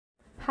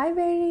Hi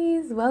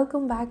berries,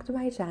 welcome back to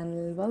my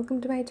channel.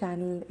 Welcome to my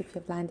channel if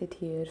you've landed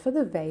here for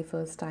the very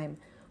first time.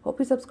 Hope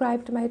you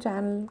subscribed to my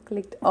channel,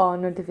 clicked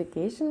on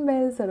notification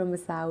bell so don't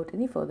miss out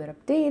any further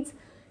updates.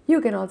 You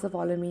can also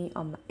follow me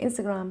on my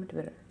Instagram,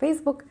 Twitter,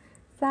 Facebook.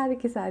 सारे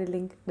के सारे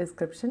link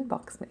description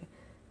box में.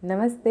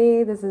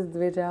 Namaste, this is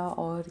Dwija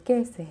और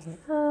कैसे हैं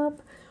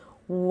आप?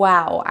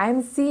 Wow,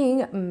 I'm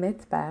seeing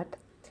Mythpat,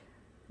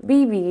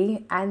 BB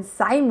and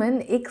Simon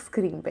एक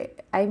screen पे.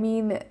 I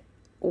mean,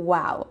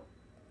 wow.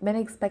 मैंने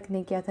एक्सपेक्ट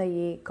नहीं किया था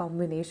ये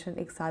कॉम्बिनेशन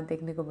एक साथ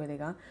देखने को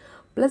मिलेगा.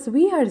 प्लस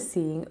वी आर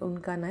सीइंग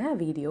उनका नया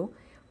video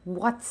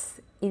what's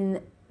in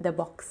the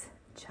box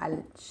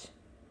challenge.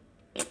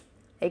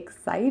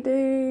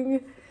 Exciting.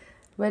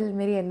 Well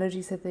मेरी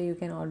एनर्जी से तो you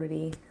can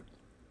already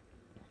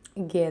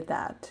get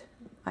that.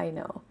 I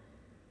know.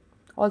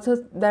 Also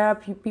there are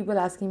people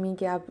asking me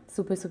कि आप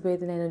सुबह सुबह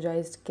इतने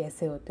एनर्जाइज्ड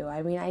कैसे होते हो.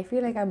 I mean I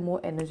feel like I am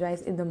more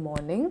energised in the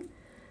morning.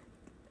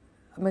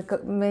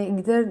 मैं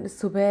इधर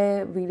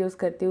सुबह वीडियोस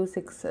करती हूँ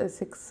 6,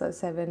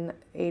 7,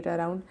 8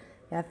 अराउंड,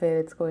 या फिर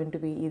इट्स गोइंग टू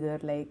बी इधर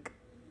लाइक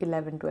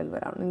 11, 12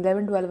 अराउंड.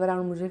 11, 12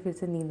 अराउंड मुझे फिर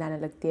से नींद आने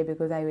लगती है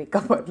because I wake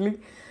up early.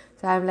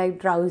 So I am like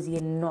drowsy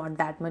and not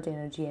that much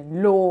energy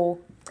and low.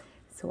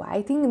 So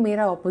I think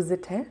मेरा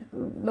ऑपोजिट है.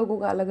 लोगों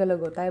का अलग अलग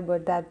होता है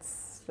but that's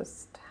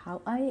just how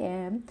I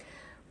am.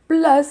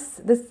 Plus,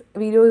 this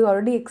video is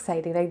already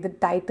exciting. Like the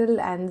title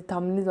and the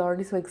thumbnail is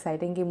already so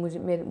exciting कि मुझ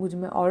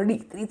में already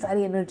इतनी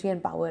सारी energy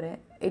and power है.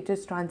 It's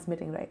just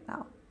transmitting right now.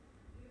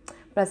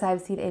 Plus,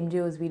 I've seen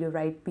MJO's video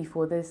right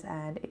before this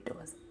and it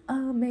was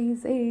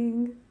amazing.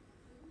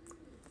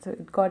 So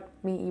it got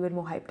me even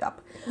more hyped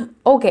up.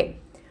 Okay,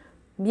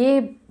 ये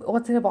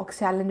what's in a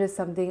box challenge is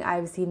something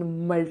I've seen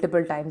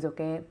multiple times.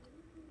 Okay,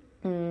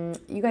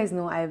 you guys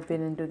know I've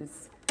been into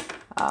this.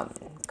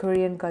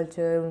 Korean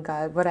culture, उनका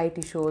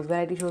variety shows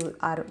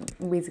are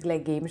basically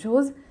like game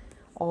shows.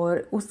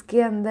 और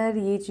उसके अंदर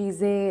ये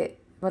चीज़ें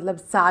मतलब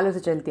सालों से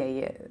चलती आई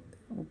है.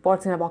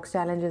 What's in a box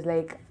challenge is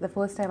like the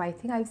first time I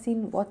think I've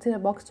seen what's in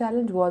a box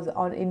challenge was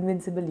on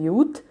Invincible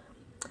Youth,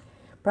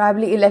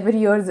 probably 11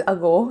 years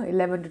ago,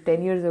 11 to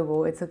 10 years ago.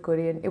 It's a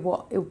Korean, it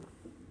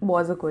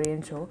was a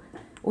Korean show.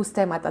 उस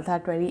time आता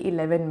था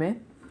 2011 में,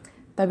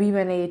 तभी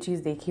मैंने ये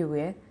चीज़ देखी हुई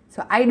है.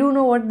 So I do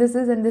know what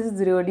this is and this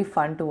is really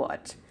fun to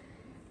watch.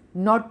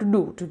 Not to do,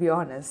 to be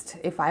honest.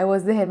 If I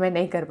was there, मैं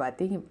नहीं कर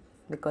पाती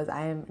because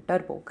I am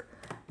डरपोक.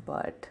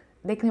 But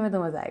देखने में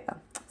तो मज़ा आएगा.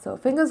 So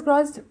fingers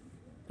crossed,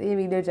 ये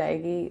वीडियो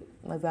जाएगी,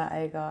 मज़ा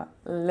आएगा.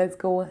 Let's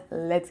go,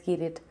 let's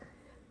get it.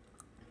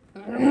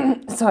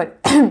 Sorry,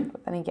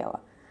 पता नहीं क्या हुआ.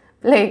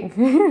 Playing.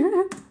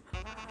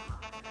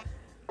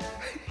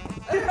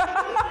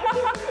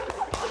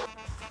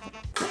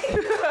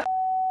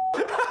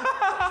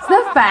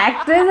 The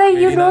fact is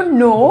that you don't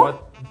know.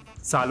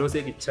 सालों से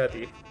एक इच्छा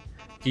थी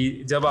कि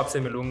जब आपसे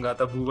मिलूंगा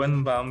तब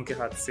भुवन बाम के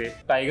हाथ से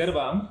टाइगर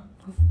बाम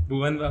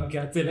भुवन बाम के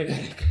हाथ से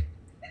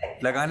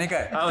लगाने का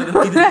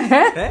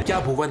है. क्या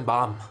भुवन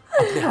बाम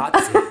अपने हाथ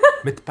से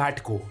मिथपैट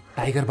को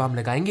टाइगर बाम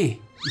लगाएंगे?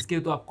 इसके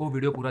तो आपको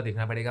वीडियो पूरा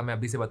देखना पड़ेगा. मैं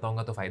अभी से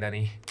बताऊंगा तो फायदा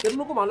नहीं. तुम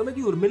लोगों को मालूम है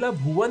कि उर्मिला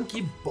भुवन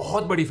की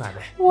बहुत बड़ी फैन है.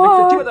 मैं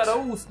सच्ची बता रहा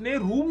हूँ, उसने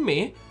रूम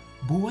में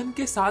भुवन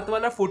के साथ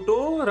वाला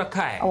फोटो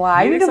रखा है.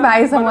 Why did you buy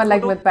someone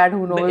like Mythpat?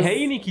 Who knows? है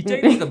ही नहीं, खींचा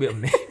ही नहीं कभी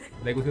हमने.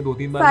 लाइक उसने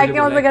 2-3 बार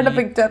मुझे बोला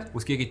कि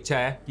उसकी एक इच्छा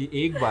है कि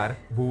एक बार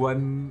भुवन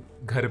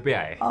घर पे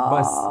आए.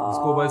 बस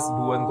उसको बस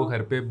भुवन को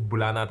घर पे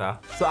बुलाना था.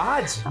 सो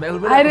आज मैं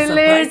उर्मिला को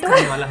सरप्राइज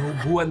करने वाला हूँ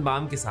भुवन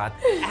बाम के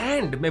साथ.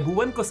 एंड मैं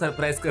भुवन को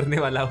सरप्राइज करने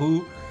वाला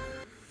हूँ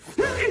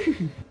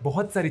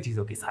बहुत सारी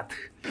चीजों के साथ.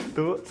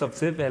 तो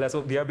सबसे पहला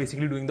so we are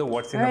basically doing the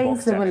what's in the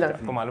box challenge.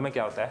 आपको मालूम है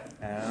क्या होता है?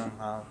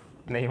 हाँ,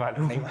 नहीं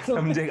मालूम.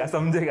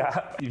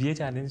 समझेगा. ये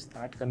चैलेंज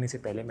स्टार्ट करने से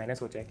पहले मैंने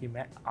सोचा कि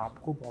मैं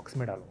आपको बॉक्स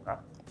में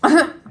डालूंगा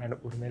एंड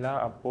उर्मिला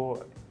आपको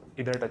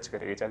इधर टच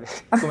करेगी. चले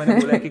तो मैंने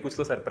बोला कि कुछ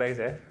तो सरप्राइज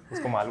है.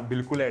 उसको मालूम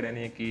बिल्कुल आइडिया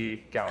नहीं है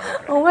कि क्या होने वाला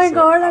है. Oh my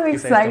God, I am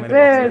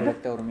excited.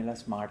 लगता है उर्मिला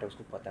स्मार्ट है,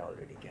 उसको पता है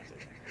ऑलरेडी क्या चल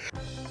रहा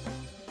है.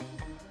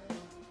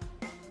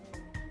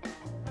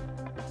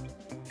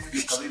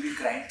 कभी भी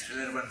क्राइम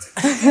थ्रिलर बन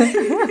सकता है.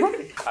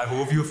 I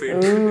hope you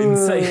faint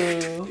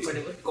inside.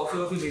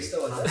 Coffee बेचता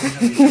हुआ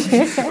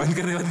बंद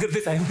कर दे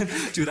साइमन.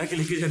 चुरा के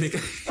लेके जाने का.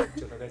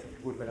 चलो गाइस,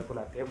 उर्मिला को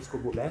लाते हैं. उसको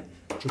बोला है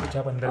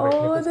चुपचाप अंदर बैठने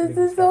को. Oh, this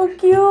is so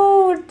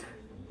cute.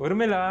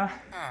 Urmila,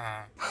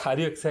 are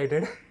you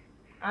excited?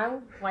 I'm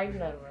quite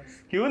nervous.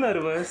 क्यों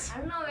nervous? I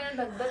don't know, मेरा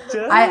धक-धक.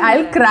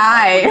 I'll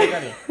cry.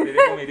 तेरे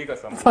को मेरी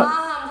कसम. हाँ,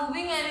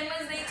 moving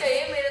animals नहीं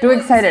चाहिए मेरे को. Too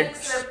excited.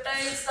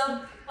 Reptiles सब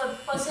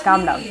पसंद.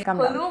 Calm down.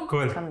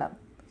 Cool. Calm down.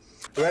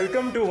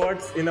 Welcome to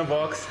What's in a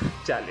Box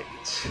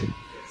Challenge.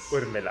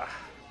 Urmila.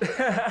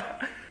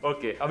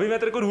 Okay, अभी मैं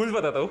तेरे को रूल्स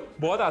बताता हूँ.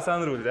 बहुत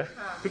आसान रूल्स है.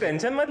 तू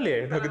टेंशन मत ले.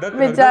 धक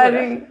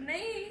बेचारी.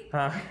 नहीं.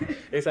 हाँ,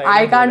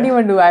 I can't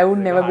even do. I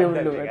would never be able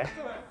to do it.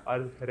 और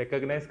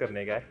रिकॉग्नाइज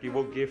करने का है कि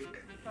वो गिफ्ट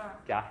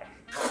क्या है.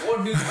 What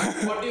do you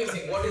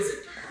think? What is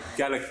it?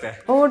 क्या लगता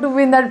है? Oh, to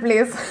be in that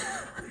place.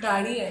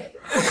 दाढ़ी है.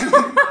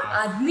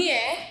 आदमी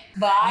है.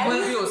 बाल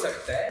भी हो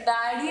सकता है.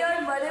 दाढ़ी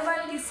और बड़े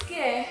बाल किसके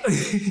हैं?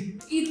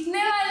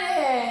 इतने वाले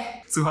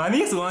हैं. सुहानी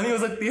हो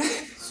सकती है।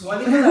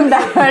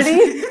 दाढ़ी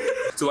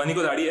सुहानी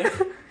को दाढ़ी है?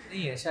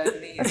 नहीं है, शायद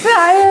नहीं है।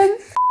 शायद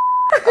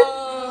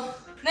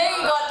नहीं,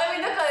 गौतम भी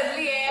तो कर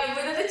ली है, अब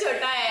मेरा तो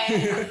छोटा है।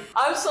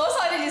 I'm so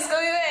sorry, जिसको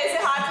भी मैं ऐसे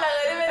हाथ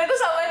लगा रही, मेरे को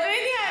समझ में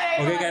नहीं आ रहा है।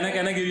 Okay,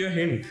 can I give you a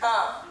hint?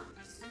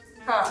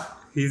 हाँ।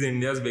 He's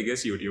India's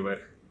biggest YouTuber.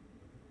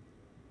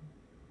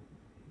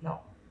 No.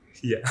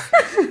 Yeah.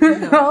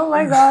 oh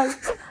my god.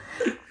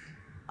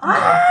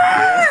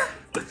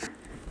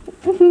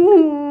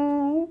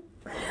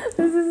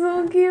 This is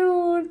so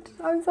cute.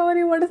 I'm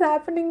sorry, what is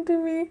happening to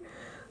me?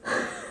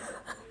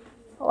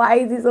 Why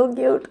is he so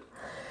cute?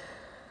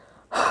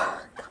 Calm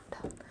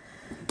down.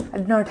 I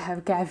do not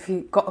have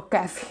coffee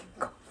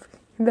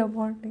in the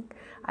morning.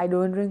 I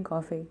don't drink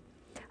coffee.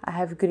 I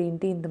have green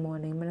tea in the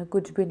morning. मैंने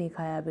कुछ भी नहीं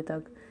खाया अभी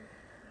तक.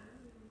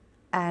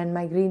 And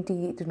my green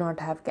tea do not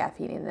have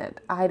caffeine in it.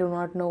 I do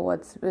not know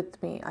what's with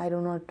me. I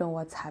do not know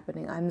what's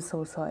happening. I'm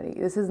so sorry.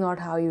 This is not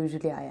how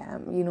usually I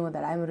am. You know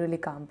that I'm a really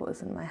calm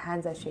person. My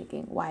hands are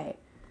shaking. Why?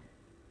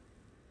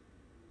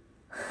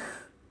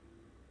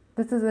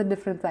 This is a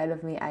different side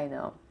of me, I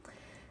know.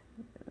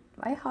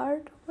 My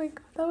heart, oh my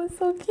god, that was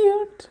so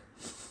cute.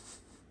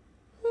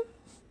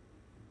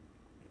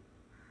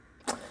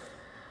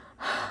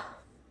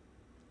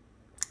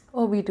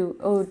 Oh, me too.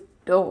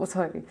 Oh,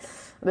 sorry.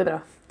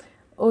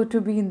 Oh,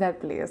 to be in that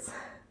place.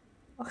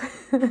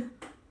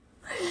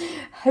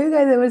 Have you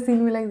guys ever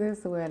seen me like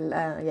this? Well,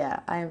 yeah,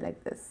 I am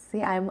like this.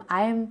 See, I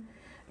am.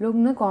 लोग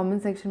ना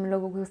comment section में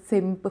लोगों को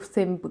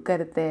simp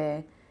करते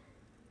हैं.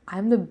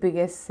 I'm the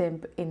biggest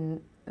simp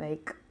in,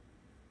 like,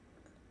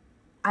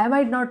 I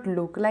might not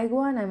look like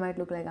one. I might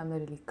look like I'm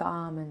really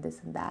calm and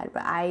this and that.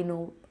 But I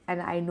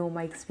know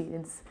my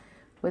experience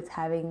with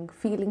having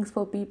feelings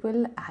for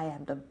people. I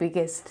am the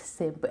biggest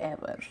simp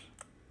ever.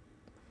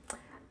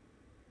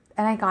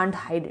 And I can't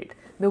hide it.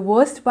 The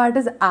worst part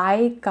is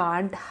I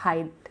can't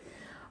hide.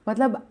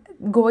 Matlab,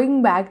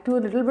 going back to a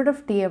little bit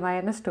of TMI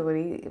and a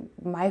story,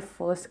 my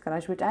first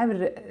crush, which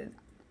I've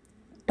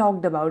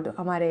talked about,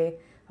 hamare,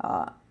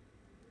 oh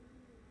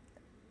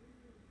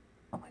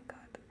my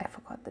god, I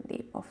forgot the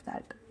name of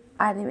that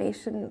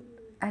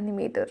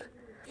animator.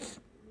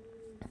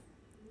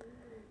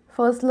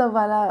 First love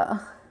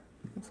wala,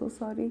 I'm so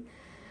sorry.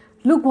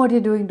 Look what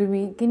you're doing to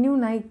me. Can you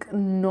like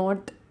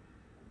not?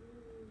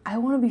 I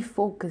want to be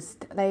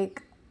focused.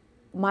 Like,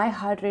 my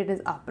heart rate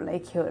is up,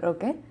 like here,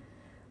 okay?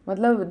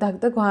 मतलब धक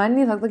तक वहाँ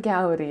नहीं सकता क्या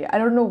हो रही है? I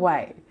don't know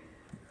why.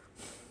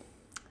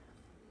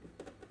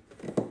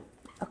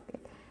 Okay,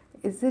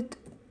 is it?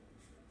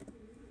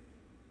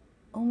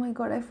 Oh my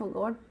god, I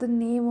forgot the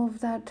name of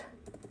that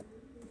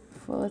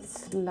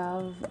first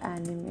love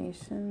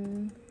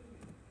animation.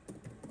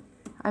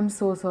 I'm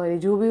so sorry.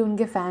 जो भी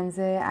उनके fans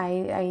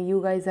हैं,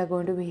 you guys are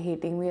going to be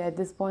hating me at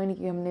this point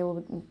कि हमने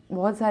वो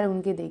बहुत सारे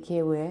उनके देखे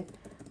हुए हैं.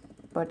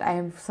 But I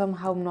am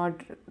somehow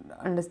not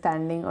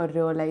understanding or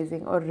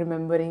realizing or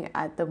remembering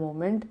at the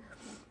moment.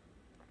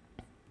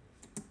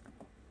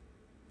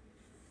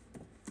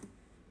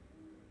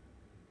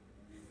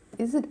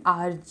 Is it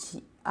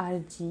RG?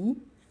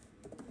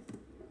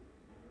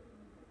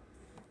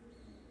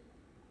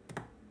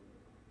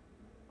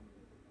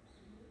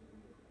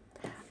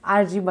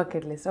 RG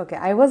bucket list. Okay,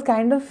 I was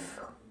kind of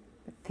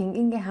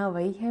thinking कि हाँ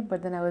वही है,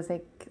 but then I was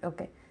like,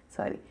 okay,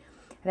 sorry.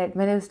 Right,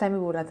 मैंने उस time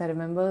में बोला था,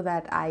 remember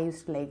that I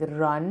used to like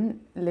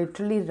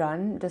literally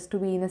run just to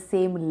be in the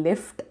same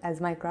lift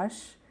as my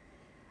crush.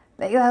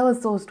 Like that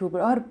was so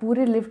stupid. और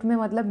पूरे lift में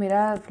मतलब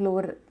मेरा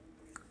floor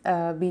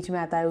बीच में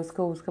आता है,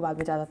 उसके बाद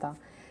में जाता था.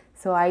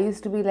 So I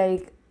used to be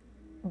like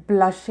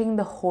blushing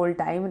the whole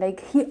time. Like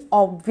he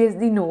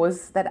obviously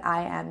knows that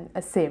I am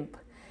a simp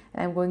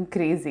and I'm going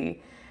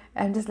crazy.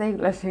 I'm just like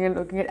blushing and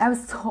looking at. I'm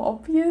so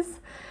obvious.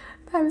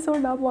 I'm so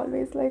dumb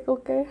always. Like,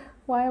 okay,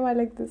 why am I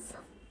like this?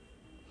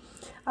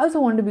 I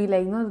also want to be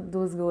like,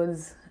 those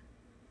girls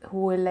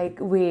who will like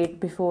wait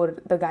before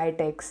the guy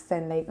texts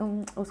and like,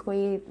 usko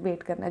ye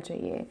wait karna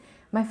chahiye.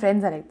 My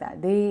friends are like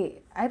that.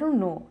 I don't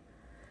know.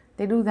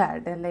 They do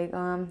that. They're like,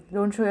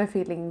 don't show your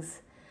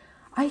feelings.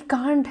 I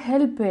can't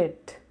help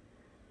it.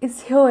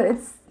 It's here.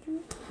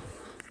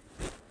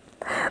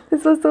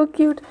 This was so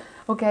cute.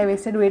 Okay, I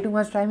wasted way too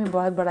much time. It's a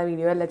very big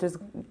video. Let's just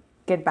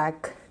get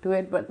back to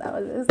it. But that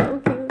was so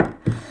cute.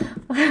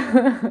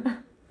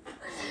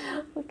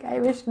 Okay, I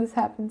wish this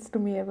happens to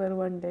me ever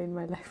one day in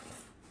my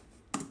life.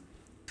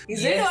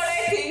 Is it what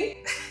I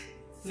think?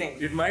 No.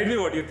 It might be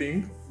what you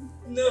think.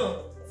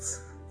 No.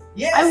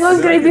 Yes. I'm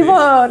going crazy for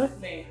her. No.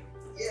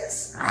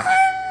 Yes.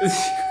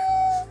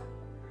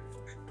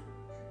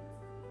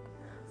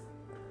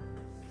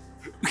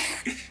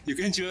 You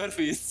can show her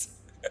face.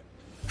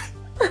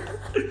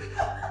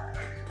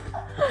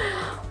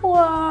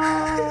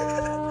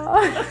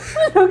 Wow.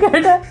 Look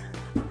at her.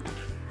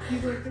 You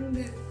opened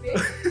the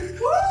face.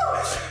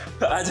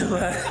 I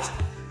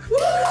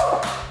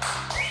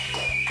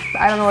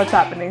don't know what's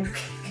happening.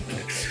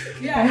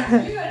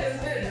 Yeah, you got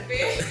opened the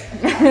face.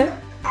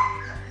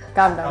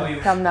 Calm down.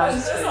 Calm down. I'm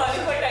so sorry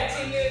for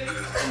touching you.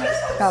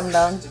 Calm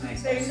down.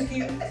 Thank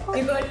you.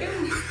 You got him.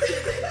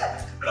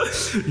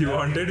 You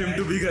wanted him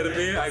to be घर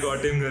पे, I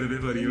got him घर पे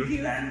for you.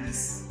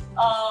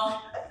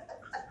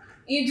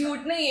 ये झूठ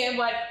नहीं है,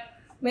 but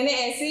मैंने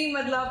ऐसे ही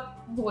मतलब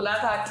बोला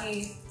था कि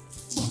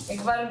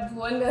एक बार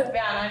भुवन घर पे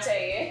आना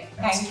चाहिए.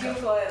 थैंक यू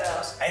फॉर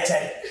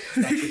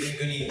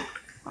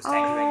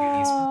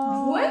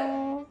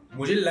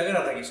मुझे लग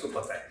रहा था कि इसको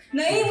पता है.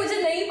 नहीं,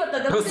 मुझे नहीं पता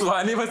था. तो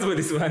सुहानी बस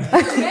बोली सुहानी.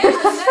 मैं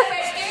अंदर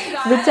बैठ के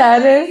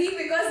बेचारे.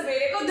 बिकॉज़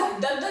मेरे को धक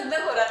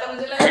धक हो रहा था.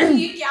 मुझे लगा कि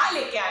ये क्या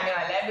लेके आने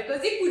वाला है,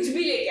 बिकॉज़ ये कुछ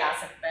भी लेके आ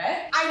सकता है.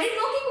 आई डिडंट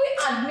नो कि कोई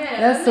आदमी आएगा.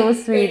 That's so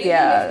sweet,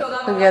 yeah.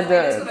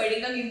 Together. उसको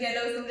वेडिंग का गिफ्ट दिया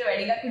था, उसने मुझे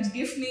वेडिंग का कुछ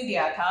गिफ्ट नहीं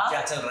दिया था.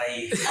 क्या चल रहा है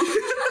ये?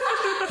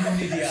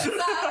 नहीं दिया.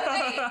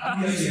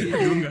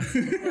 दूंगा.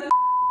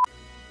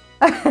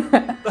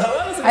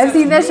 I've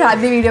seen that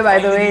शादी video, by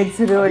the way. It's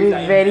really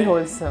very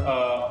wholesome.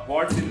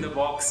 What's in the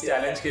box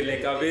challenge खेलने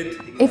का with.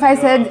 If I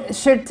said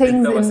shit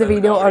things in the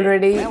video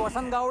already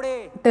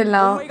till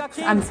now,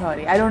 I'm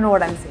sorry. I don't know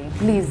what I'm saying.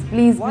 Please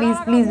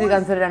be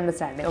considered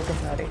understanding. Okay,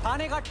 sorry.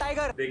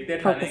 देखते हैं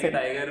ठाणे के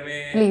tiger में.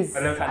 Please.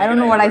 I don't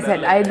know what I said.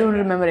 I don't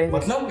remember anything.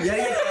 मतलब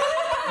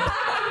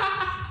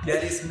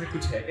यार इसमें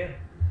कुछ है क्या?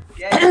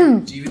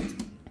 जीवित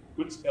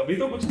कुछ अभी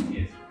तो कुछ नहीं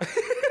है.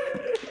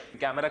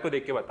 कैमरा को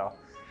देख के बताओ,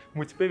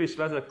 मुझ पे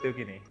विश्वास रखते हो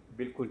कि नहीं?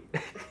 बिल्कुल.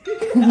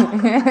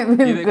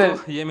 ये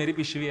देखो, ये मेरी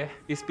पिशवी है.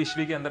 इस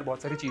पिशवी के अंदर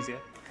बहुत सारी चीजें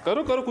हैं.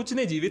 करो कुछ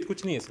नहीं, जीवित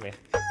कुछ नहीं है इसमें.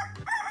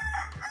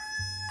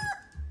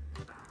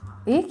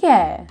 ये क्या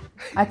है?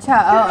 अच्छा,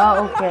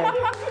 ओके.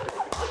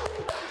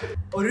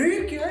 अरे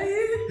क्या है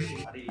ये?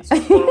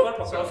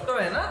 सॉफ्ट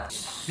है ना?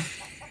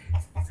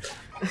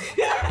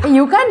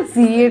 You can't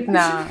see it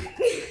now.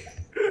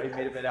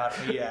 मेरे हाथ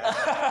में ही है.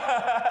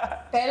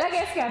 पहला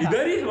गैस क्या था?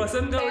 इधर ही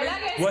वसंत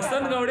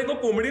गावड़े को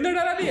कोमड़ी ने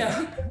डरा दिया.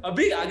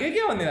 अभी आगे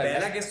क्या होने वाला है?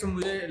 पहला गेस तो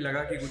मुझे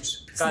लगा कि कुछ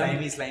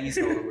स्लाइमी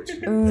सा होगा कुछ.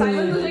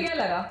 साइमन, तुझे क्या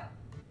लगा?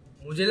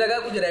 मुझे लगा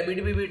कुछ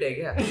रैबिट बीट है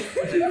क्या?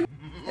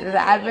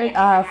 Rabbit,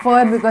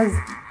 fur because.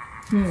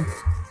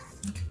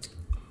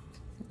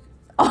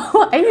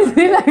 Oh, I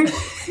see like.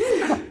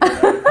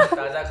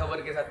 ताजा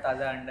खबर के साथ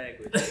ताजा अंडा है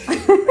कोई.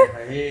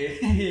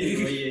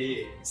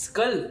 ये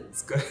स्कल.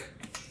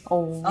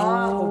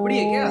 खोपड़ी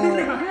है क्या?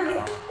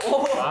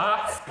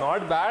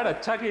 Not bad.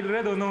 अच्छा खेल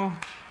रहे दोनों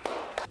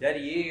यार.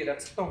 ये रख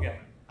सकता हूँ क्या?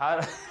 हाँ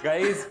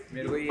गाइस,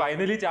 मेरे को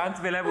फाइनली चांस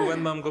मिला है भुवन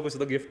मैम को कुछ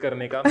तो गिफ्ट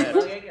करने का.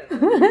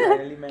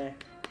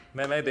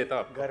 मैं देता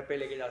हूँ. घर पे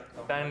लेके जाता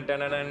हूँ.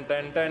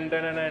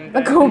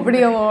 The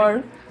खोपड़ी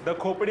award. द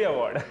खोपड़ी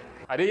अवार्ड.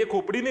 अरे ये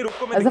खोपड़ी नहीं,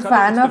 रुको मैं As a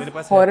fan of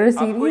horror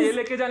आपको ये series,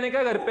 लेके जाने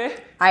का घर पे.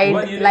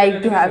 I'd like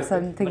to have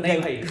something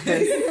नहीं like भाई,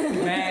 this.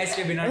 मैं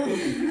इसके बिना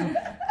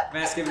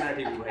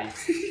ठीक हूँ भाई.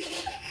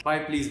 भाई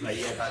प्लीज भाई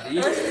ये बता दे.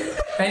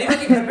 पहली बार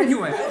कि घर पे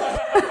क्यों है?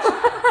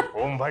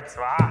 ओम भट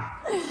स्वाहा.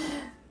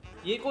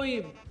 ये कोई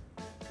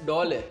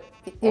डॉल है.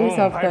 ये भी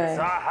soft है.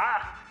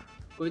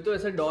 कोई तो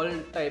ऐसा डॉल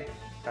टाइप.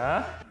 हाँ?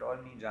 डॉल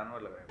नहीं, जानवर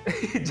लगा है.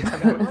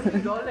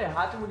 डॉल है.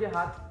 हाथ, मुझे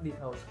हाथ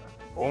दिखा उसका.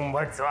 ओम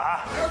भट स्वाहा.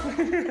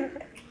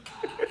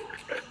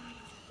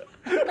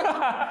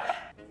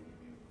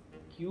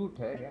 क्यूट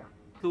है क्या?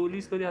 स्लोली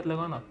इसको हाथ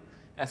लगाओ ना.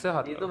 ऐसे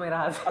हाथ. ये तो मेरा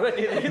हाथ.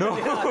 नो.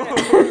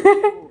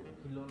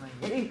 खिलौना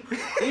ही.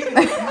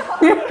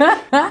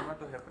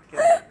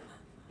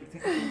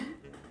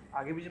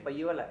 आगे पीछे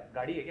पहिए वाला है.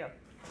 गाड़ी है क्या?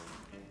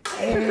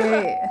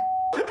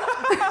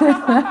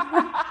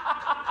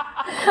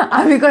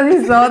 Because he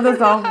saw the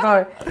soft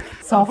toy.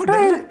 Soft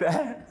toy?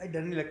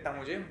 डर नहीं लगता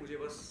मुझे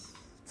बस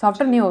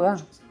Softer नहीं होगा.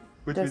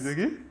 कुछ चीज़ें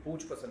की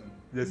पूछ पसंद नहीं.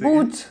 जैसे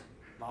पूछ.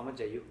 मोहम्मद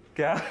जाइयो.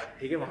 क्या?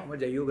 ठीक है, मोहम्मद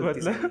जाइयो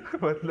गलती से.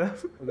 मतलब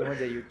मोहम्मद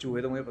जाइयो.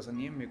 चूहे तो मुझे पसंद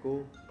नहीं है. मेरे को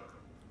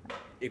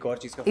एक और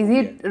चीज का Is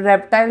it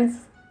reptiles?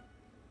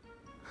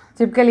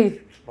 चिपकली.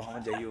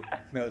 मोहम्मद जाइयो.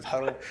 मैं बता रहा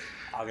हूँ,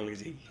 आग लग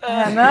जाएगी.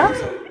 है ना?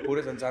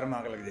 पूरे संसार में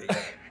आग लग जाएगी.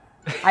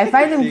 I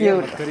find them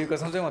cute. मत करिए,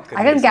 कसम से मत करिए.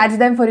 I can catch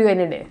them for you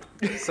any day.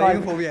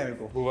 सही फोबिया है मेरे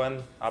को. भुवन,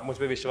 आप मुझ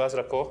पे विश्वास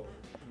रखो.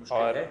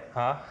 और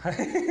हाँ,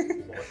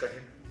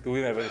 तू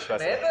भी मेरे पे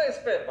विश्वास मैं रख. तो इस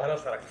पे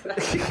भरोसा रखता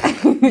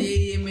हूँ.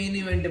 ये मेन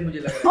इवेंट है मुझे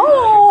लग रहा है. Oh,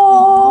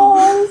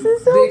 this is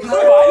so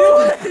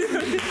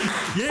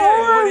ये Oh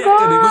my God.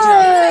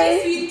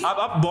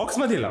 आप बॉक्स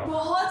में दिलाओ.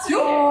 बहुत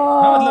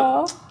हाँ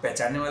मतलब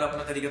पहचानने वाला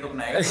अपना तरीका तो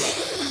अपनाएगा.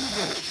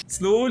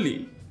 स्लोली.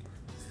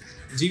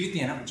 जीवित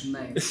नहीं है ना कुछ.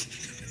 नहीं.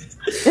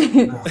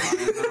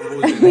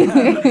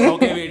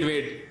 ओके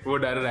वेट, वो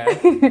डर रहा है.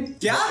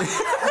 क्या?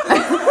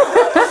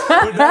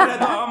 वो डर रहा है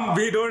तो हम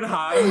वी डोंट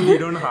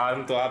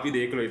हार्म. तो आप ही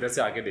देख लो, इधर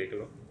से आके देख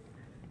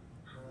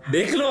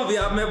लो अभी.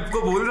 आप, मैं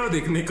आपको बोल रहा हूँ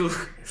देखने को.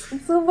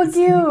 super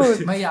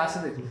cute. मैं यहाँ से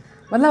देख लूँ.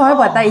 मतलब हमें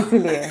पता है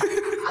इसीलिए.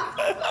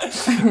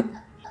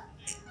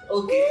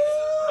 ओके.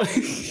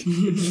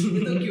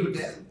 ये तो क्यूट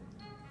है.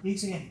 एक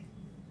सेकंड.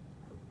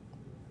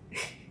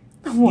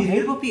 What? ये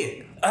रियल पपी है.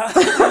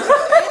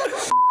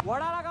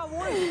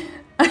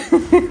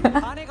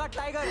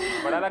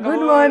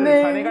 Good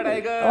morning.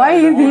 Why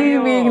is he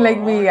being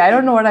like me? I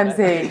don't know what I'm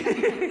saying.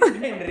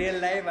 In real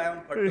life I am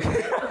pattu.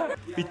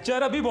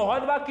 Picture अभी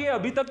बहुत बाकी है.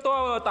 अभी तक तो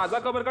ताजा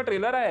खबर का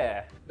ट्रेलर आया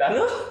है.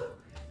 डालो.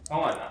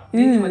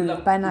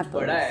 मतलब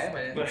pineapple. बड़ा है,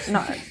 मैंने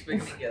No. एक्सपेक्ट नहीं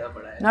किया था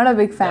बड़ा है। Not a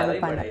big fan ज़्यादा of ही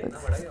बड़ा है, pineapples. इतना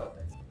बड़ा क्या होता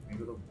है? मेरे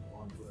को तो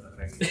बहुत बुरा लग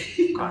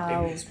रहा है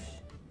Ouch.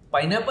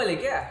 पाइनएप्पल है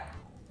क्या?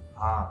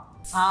 हाँ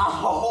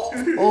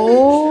Oh.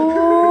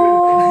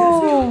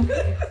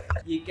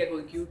 ये क्या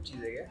कोई क्यूट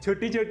चीज है क्या?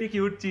 छोटी छोटी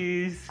क्यूट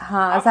चीज।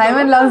 हाँ,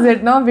 Simon loves it,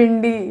 no?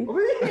 भिंडी.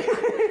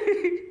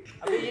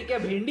 अबे ये क्या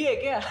भिंडी है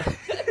क्या?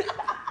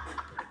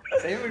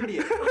 सही भिंडी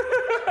है।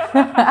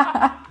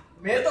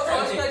 मैं तो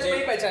फर्स्ट टच में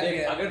ही पहचान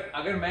गया।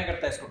 अगर मैं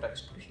करता इसको टच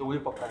तो मुझे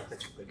पक्का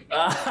टच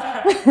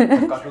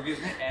करेगा क्योंकि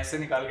इसने ऐसे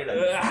निकाल के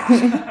डाला।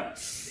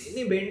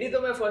 नहीं भिंडी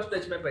तो मैं फर्स्ट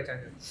टच में पहचान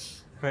गया।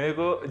 मेरे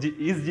को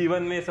इस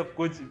जीवन में सब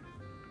कुछ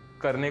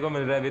करने को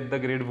मिल रहा है with the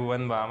great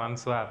Bhuvan balm. I am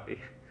so happy.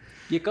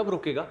 ये कब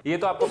रुकेगा? ये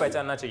तो आपको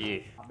पहचानना चाहिए।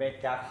 अबे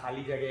क्या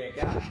खाली जगह है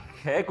क्या?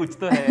 है कुछ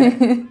तो है।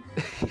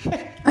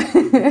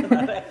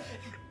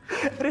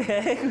 अरे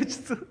है कुछ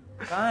तो।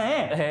 कहाँ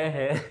है?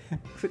 है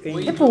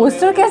ये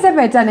पोस्टर कैसे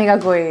पहचानेगा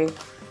कोई?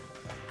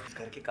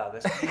 घर के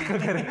कागज।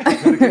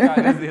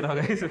 कागज दे रहा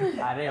होगा।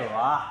 अरे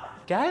वाह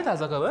क्या है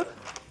ताज़ा खबर?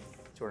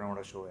 छोटा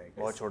मोटा शो है,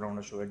 बहुत छोटा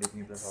मोटा शो है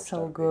डिज्नी प्लस So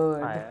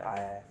good. आया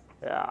है।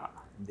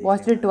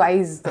 Watched it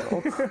twice though.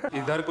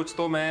 इधर कुछ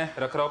तो मैं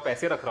रख रहा हूँ,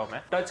 पैसे रख रहा हूँ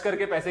मैं। टच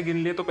करके पैसे गिन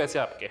लिए तो पैसे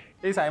आपके।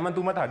 ये साइमन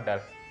तू मत हाथ डाल।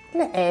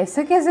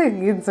 ऐसे कैसे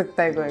गिन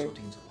सकता है कोई?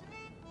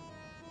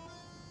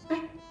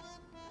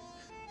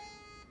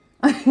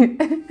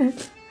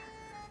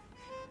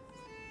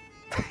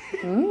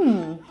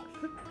 Hmm.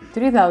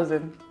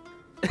 3,000.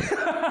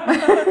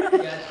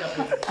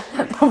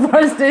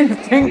 First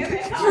instinct.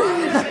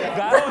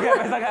 गायब हो गया,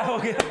 पैसा गायब हो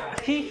गया।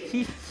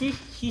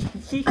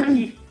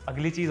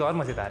 अगली चीज और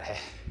मजेदार है।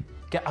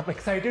 क्या आप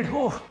एक्साइटेड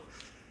हो?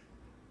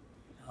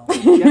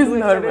 He's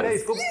nervous.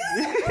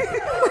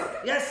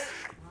 Yes.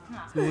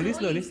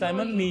 Slowly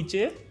Simon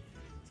नीचे।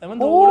 साइमन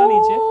थोड़ा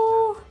नीचे।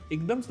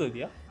 एकदम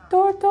स्लोली।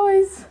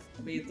 Tortoise.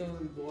 अबे ये तो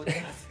बहुत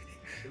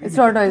It's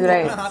tortoise,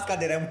 right? हाथ का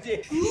दे रहा है मुझे।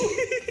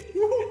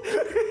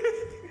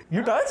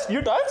 You touched?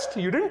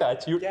 You didn't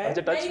touch. You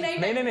अच्छा touch?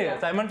 नहीं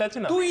साइमन टच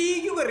ना। तू ये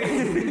क्यों कर रही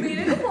है?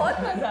 मेरे को बहुत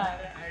मजा आ रहा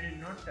है। I did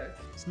not touch.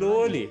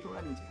 Slowly.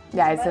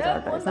 Yeah, it's a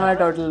tortoise, not a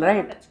turtle,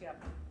 right?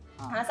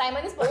 हाँ,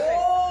 Simon is perfect.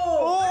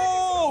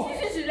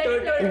 This is like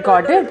You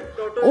got it?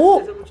 Oh,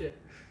 ऐसा कुछ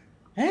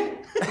है?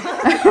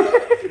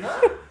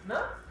 ना?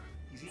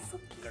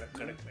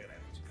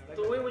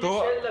 तो वही मुझे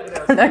तो- शेल लग रहा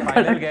है।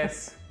 Final gas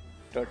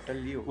turtle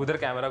you. उधर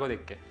कैमरा को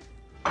देख के।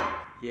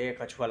 ये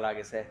कछुआ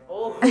लागे से।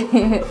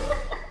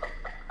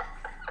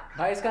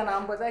 भाई इसका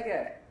नाम पता है क्या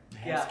है?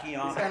 क्या? इसकी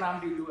आँख। इसका नाम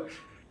टीटू है।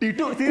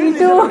 टीटू Tito.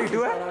 इसका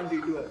नाम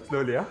टीटू है।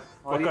 स्लोली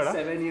और ये पकड़ा।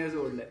 7 years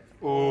old है।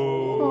 ओ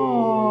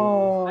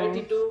oh. Hi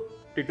Titu.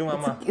 Titu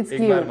mama It's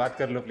एक बार cute. बात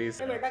कर लो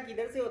प्लीज। बेटा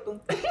किधर से हो तुम?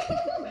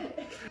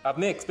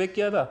 आपने एक्सपेक्ट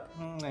किया था?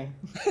 नहीं।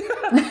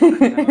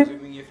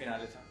 assuming ये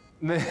फिनाले था।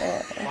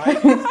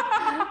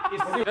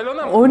 चलो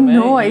ना। Oh मैं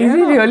no, ये is he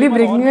ना, really और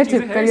bringing a चीजें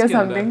हैं chipkari or इसके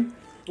अंदर। something?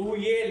 तू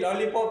ये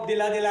लॉलीपॉप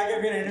दिला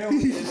के फिर एंड में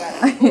देता है।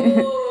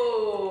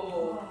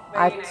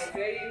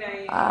 Very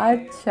nice.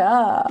 अच्छा.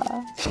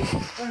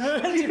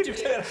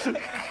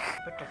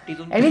 टट्टी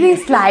तो Anything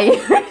slimy.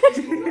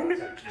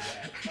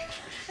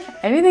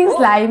 Anything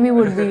slimy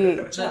would be.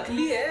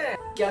 नकली है।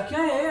 क्या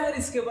क्या है यार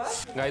इसके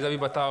पास? गाइस अभी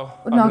बताओ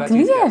नकली अगला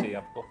चीज क्या है? चाहिए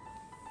आपको?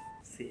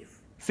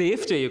 सेफ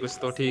चाहिए कुछ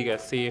तो ठीक है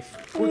सेफ।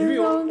 कुछ भी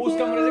हो उस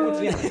कमरे से कुछ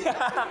नहीं।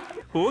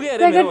 हो गया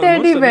Like a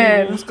teddy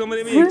bear. उस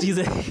कमरे में एक चीज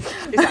है।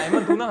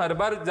 साइमन तू ना हर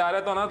बार जा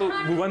रहा था ना तो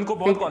भुवन को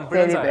बहुत Big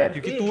कॉन्फिडेंस teddy आया bear.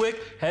 क्योंकि तू एक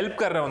हेल्प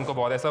कर रहा है उनको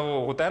बहुत ऐसा वो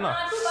होता है ना।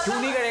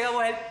 क्यों नहीं करेगा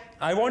वो help?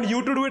 I want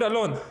you to do it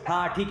alone.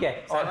 हाँ ठीक है।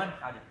 साइमन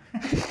आ जा।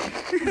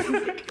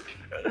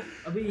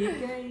 अबे ये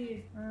क्या है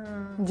ये?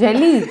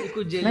 Jelly.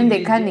 कुछ jelly, मैंने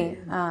देखा jelly. नहीं.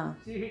 हाँ.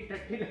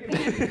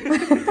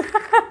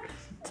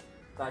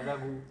 ताजा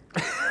गू।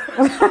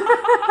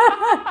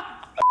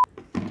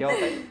 क्या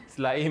होता है?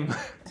 स्लाइम।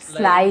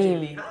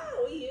 Slime.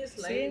 वही है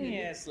सेम स्लाइम ही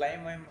है स्लाइम।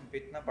 मैं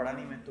इतना पढ़ा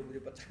नहीं मैं तो मुझे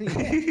पता नहीं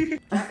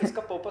है।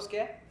 इसका पर्पस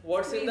क्या है?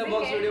 What's in the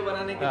box video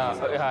बनाने के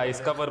लिए हाँ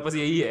इसका पर्पस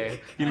यही है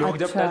कि लोग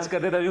जब अच्छा। टच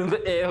करते हैं तभी उनको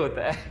ए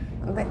होता है।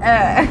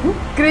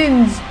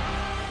 Cringe.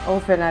 Oh,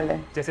 finale.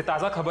 जैसे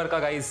ताज़ा खबर का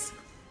गाइस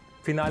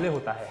फिनाले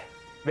होता है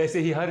वैसे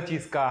ही हर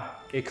चीज का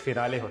एक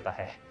फिनाले होता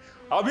है।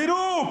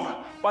 अभिरूप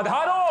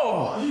पधारो।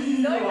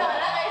 Don't turn,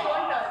 guys,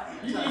 don't turn.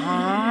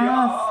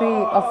 Ah,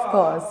 fake, of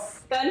course.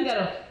 Turn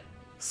करो.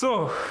 सो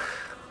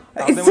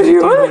It's आपने मुझे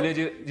real? चीज बोली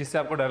जिससे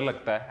आपको डर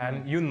लगता है एंड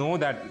यू नो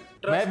दैट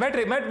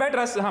मैं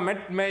ट्रस्ट हाँ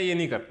मैं ये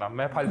नहीं करता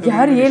मैं फालतू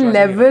यार, में ये विश्वास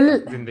नहीं level-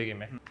 करता जिंदगी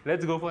में।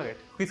 Let's go for it.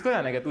 किसको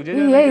जाना है क्या तुझे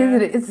Yeah,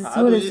 it's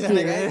so risky.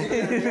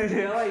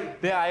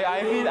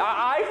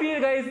 I feel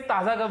guys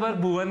ताज़ा खबर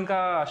भुवन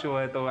का शो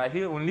है तो I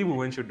feel only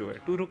Bhuvan should do it.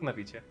 तू रुक ना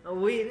पीछे।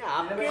 वही है ना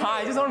आपके हाँ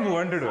I just want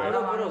Bhuvan to do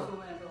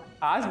it.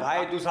 आज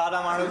भाई तू सादा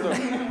मानो तो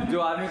जो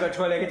आदमी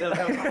कछुआ लेके चल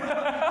रहा है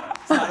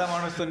सादा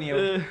मानुस तो नहीं है वो।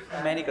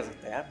 मैं नहीं कर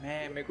सकता यार।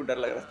 मेरे को डर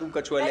लग रहा है। तुम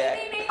कछुआ ले आए।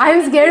 I'm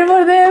scared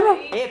for them.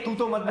 ए तू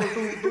तो मत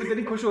बोल। तू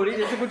इतनी खुश हो रही है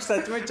जैसे कुछ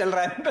सच में चल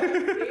रहा है।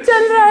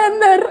 चल रहा है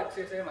अंदर.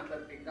 अच्छे से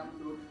मतलब एकदम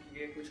फ्रूट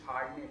ये कुछ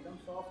हार्ड नहीं एकदम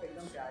सॉफ्ट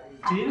एकदम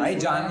प्यारी। भाई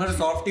जानवर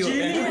सॉफ्ट ही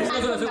होते हैं।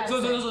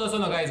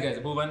 सुनो गाइस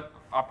भुवन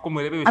आपको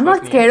मेरे पे I'm विश्वास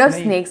not नहीं scared है। of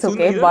नहीं, snakes, सुन,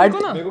 okay, इधर but देखो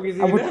ना। I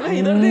would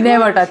इधर देखो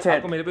never ना। touch it.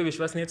 आपको मेरे पे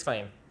विश्वास नहीं है, it's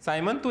fine.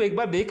 साइमन तू एक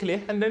बार देख ले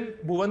एंड देन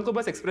भुवन को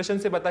बस एक्सप्रेशन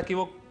से बता कि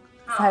वो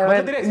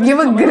Simon, तेरे give a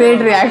expression समझ great रहा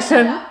हूँ।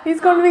 reaction. He's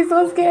going to be so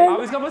scared.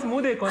 आप इसका बस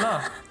मुंह देखो ना।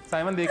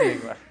 साइमन देख ले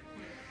एक बार।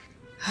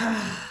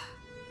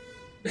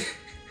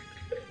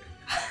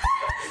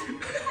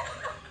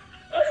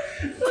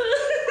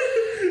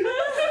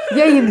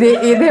 Yeah,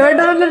 they went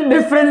on a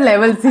different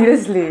level,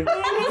 seriously.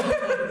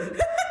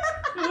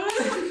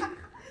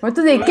 मैं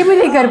तो देख के भी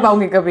नहीं कर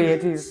पाऊंगी कभी ये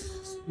चीज।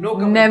 No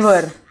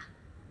Never.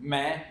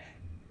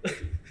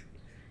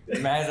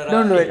 मैं जरा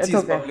Don't do it, एक it's चीज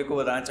okay. पब्लिक को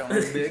बताना चाहूंगा।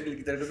 मेरे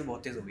की तरफ तो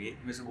बहुत तेज हो गई है,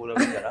 मैं से बोला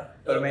भी जरा,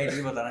 पर मैं एक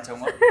चीज बताना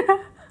चाहूंगा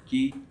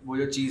कि वो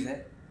जो चीज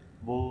है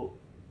वो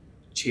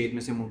छेद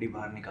में से मुंडी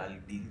बाहर निकाल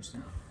दी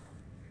उसने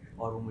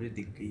और वो मुझे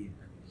दिख गई है।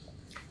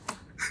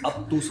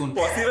 अब तू सुन,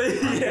 मुझे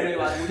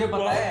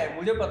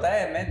पता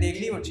है मैं देख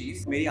ली वो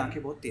चीज। मेरी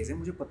आंखें बहुत तेज है,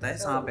 मुझे पता है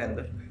सांप है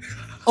अंदर।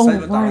 सच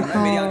बता रहा हूँ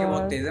ना, मेरी आंखें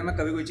बहुत तेज है, मैं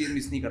कभी कोई चीज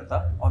मिस नहीं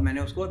करता। और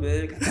मैंने उसको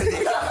देख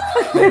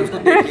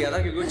लिया था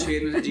क्योंकि वो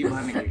छेद में से जीभ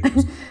बाहर निकल गई।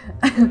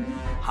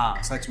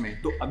 हाँ सच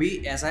में। तो अभी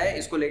ऐसा है,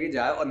 इसको लेके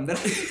जाओ अंदर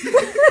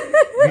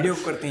वीडियो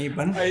करते हैं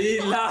बंद।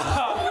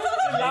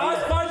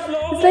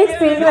 It's like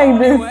staying like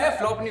this.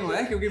 Flop नहीं हुआ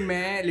है क्योंकि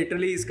मैं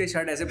लिटरली इसके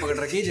शर्ट ऐसे पकड़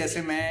रखी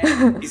जैसे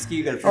मैं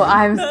इसकी गर्लफ्रेंड। Oh,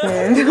 I'm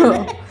scared.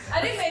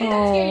 अरे मैंने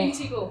टच किया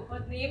इंची को, और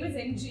नेम इज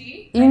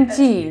इंची।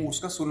 Inchi.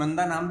 उसका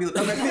सुनंदा नाम भी होता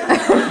है, मैं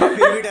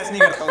फिर भी टच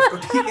नहीं करता उसको,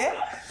 ठीक है?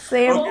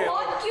 Same.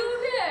 बहुत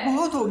क्यूट है।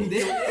 बहुत होगी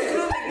देख।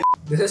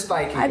 This is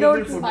Spiky. I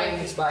don't-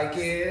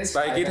 Spiky is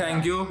spiky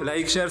thank you,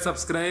 like share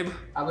subscribe.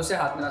 अब उसे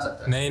हाथ में ला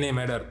सकता है। नहीं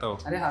मैं डरता हूँ।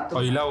 अरे हाथ तो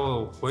पहिला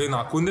वो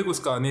नाखून देख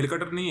उसका, नेल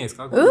कटर नहीं है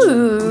इसका।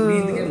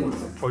 नींद के मूड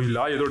में।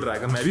 पहिला ये तो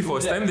ड्रैगन, मैं भी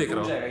फर्स्ट टाइम देख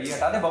रहा हूँ। ये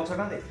हटा दे, बॉक्स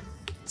हटा दे।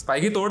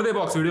 स्पाइकी तोड़ दे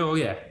बॉक्स, वीडियो हो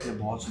गया है। ये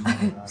बहुत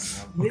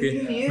सुंदर ओके,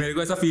 मेरे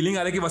को ऐसा फीलिंग आ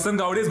रहा है कि वसंत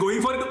Gawde is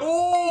going for oh,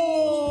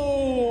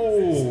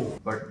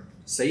 but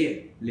सही है,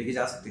 लेके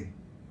जा सकते हैं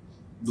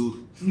दूर।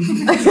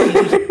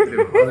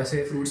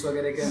 वैसे फ्रूट्स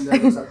वगैरह के अंदर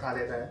वो सब खा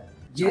लेता है।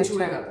 ये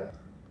चूहे खाता है।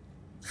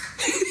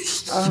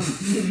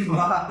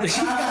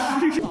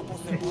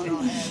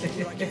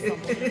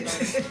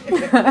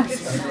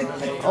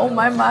 Oh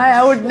my, I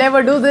would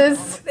never do this.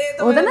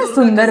 होता है ना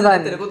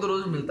सुंदरबन, तेरे को तो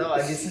रोज मिलता है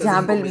आगे से।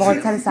 जहाँ पे बहुत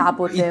सारे सांप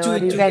होते हैं और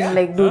you can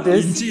like do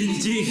this.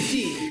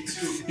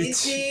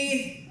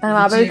 मैंने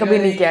वहाँ पे भी कभी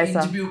नहीं किया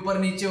ऐसा. इंच भी ऊपर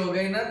नीचे हो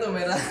गई ना तो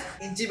मेरा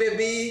इंची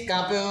बेबी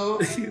कहाँ पे हो?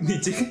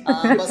 नीचे।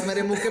 बस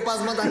मेरे मुंह के पास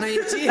मत आना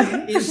इंची।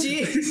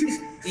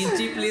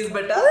 इंची प्लीज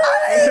बेटा।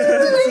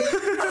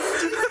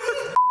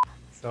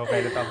 तो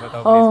पहले तो आप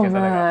बताओ Oh प्लीज कैसा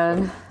लगा?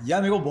 man.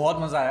 यार मेरे को बहुत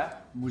मजा आया,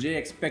 मुझे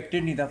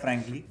एक्सपेक्टेड नहीं था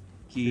फ्रैंकली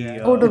कि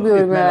Go to be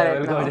with me right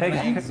level का हो now.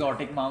 जाएगा।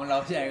 एग्जॉटिक मामला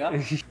हो जाएगा।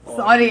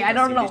 Sorry, I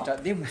don't know.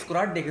 देख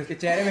मुस्कुराहट, देख उसके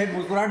चेहरे में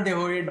मुस्कुराहट,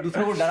 देखो ये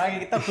दूसरों को डरा के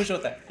कितना खुश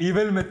होता है।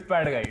 Evil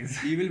Mythpat guys.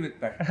 Evil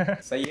Mythpat।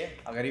 सही है,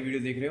 अगर ये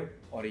वीडियो देख रहे हो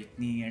और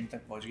इतनी एंड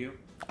तक पहुंच गए हो,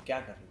 क्या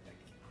कर रहे हो?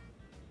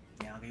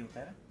 यहाँ कहीं होता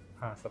है ना,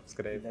 हाँ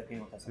सब्सक्राइब, इधर कहीं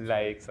होता है,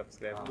 लाइक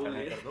सब्सक्राइब कर दो।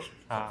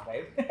 हाँ,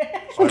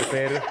 सब्सक्राइब और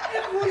फिर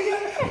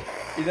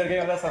इधर कहीं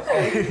होता है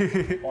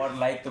सब्सक्राइब, और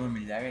लाइक तुम्हें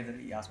मिल जाएगा इधर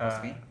ही आसपास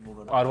कहीं, वो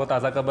करो। और वो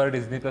ताज़ा खबर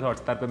डिज्नी प्लस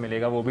हॉटस्टार पे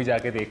मिलेगा, वो भी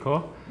जाके देखो।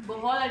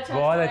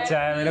 बहुत अच्छा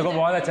है, मेरे को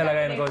बहुत अच्छा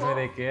लगा इनको उसमें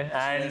देख के।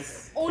 एंड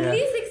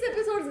Only 6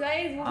 episodes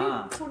guys, वो हाँ। भी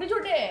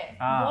छोटे-छोटे हैं।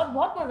 हाँ।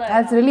 बहुत मजा आया।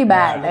 That's really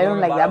bad. I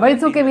don't like that. But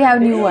it's okay. We have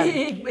new one.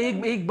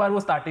 एक बार वो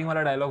स्टार्टिंग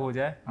वाला डायलॉग हो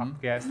जाए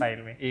आपके स्टाइल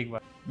में, एक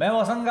बार। मैं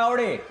वसंत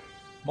गावड़े,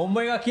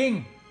 मुंबई का किंग,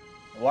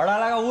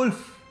 वडाला का वुल्फ,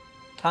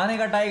 ठाणे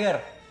का टाइगर,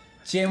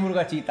 चेंबूर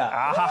का चीता।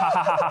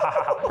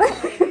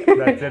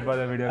 That's it for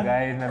the video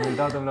guys. मैं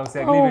मिलता हूँ तुम लोग से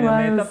अगली Oh वीडियो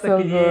में, man, तब so तक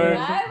के लिए good.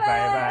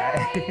 Bye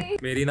bye.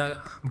 मेरी ना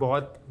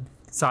बहुत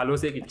सालों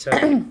से एक इच्छा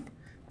है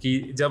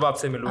कि जब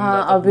आपसे मिलूंगा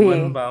हाँ, तो अभी।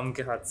 भुवन बाम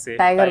के हाथ से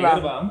टाइगर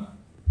बाम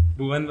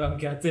भुवन बाम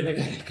के हाथ से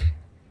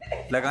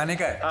लगाने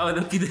का है? हाँ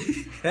मतलब किधर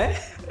है?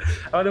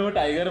 और वो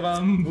टाइगर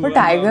बाम, वो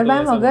टाइगर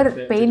बैम अगर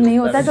पेन नहीं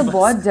होता है तो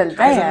बहुत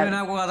जलता है मैंने यार.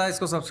 आपको कहा था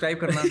इसको सब्सक्राइब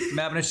करना,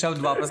 मैं अपने शब्द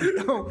वापस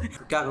लेता हूँ।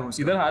 क्या करूँ?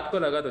 इधर हाथ को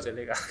लगा तो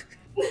चलेगा।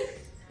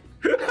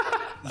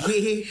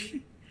 ये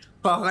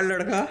पागल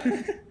लड़का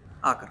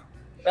आकर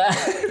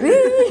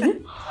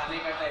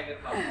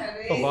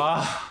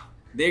वाह,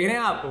 देख रहे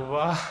हैं आप?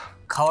 वाह,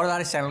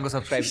 खबरदार इस चैनल को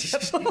सब्सक्राइब कीजिए।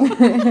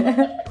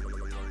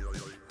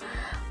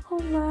 Oh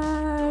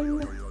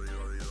man.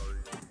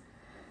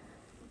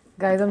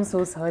 Guys, I'm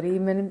so sorry.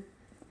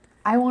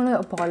 I want to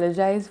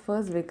apologize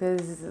first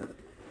because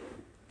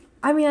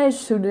I mean I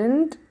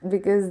shouldn't,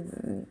 because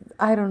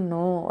I don't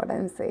know what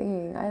I'm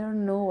saying. I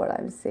don't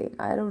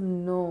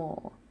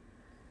know.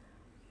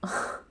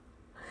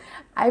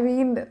 I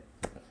mean,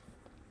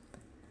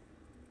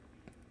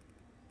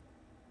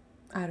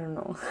 I don't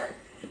know.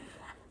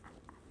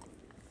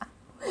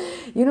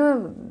 You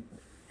know,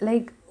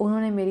 like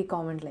उन्होंने मेरी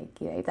comment like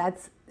की, right?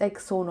 That's like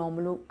so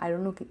normal. I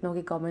don't know कितनों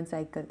के comments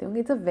like करते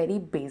होंगे. It's a very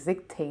basic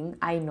thing,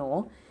 I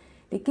know.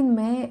 लेकिन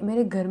मैं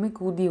मेरे घर में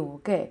कूदी हूँ,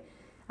 okay?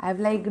 I've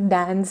like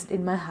danced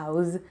in my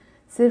house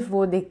सिर्फ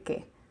वो देख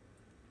के.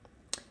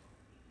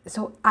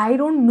 so I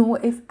don't know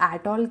if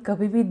at all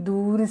kabhi bhi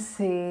dur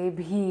se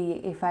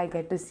bhi if I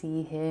get to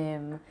see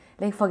him,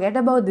 like forget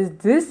about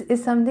this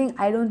is something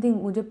I don't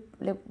think मुझे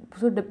like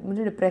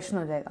मुझे depression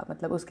हो जाएगा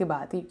मतलब उसके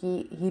बाद ही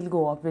कि he'll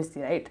go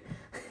obviously right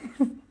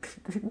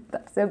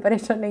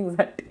separation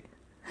anxiety,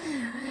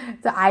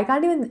 so I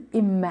can't even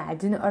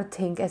imagine or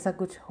think ऐसा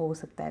कुछ हो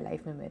सकता है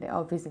life में मेरे,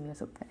 obviously नहीं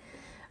हो सकता है,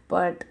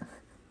 but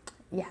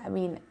yeah, I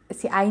mean,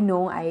 see, I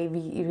know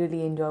we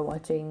really enjoy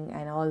watching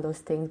and all those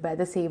things, but at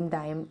the same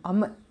time,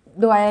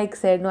 though I like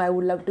said, no, I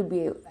would love to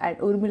be at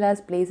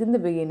Urmila's place in the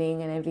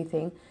beginning and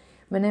everything.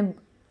 मैंने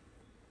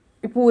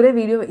पूरे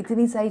video में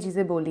इतनी सारी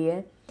चीज़ें बोली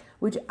है,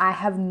 which I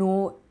have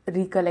no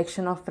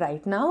recollection of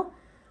right now.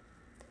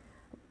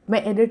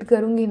 मैं edit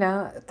करूँगी ना,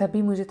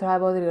 तभी मुझे थोड़ा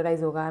बहुत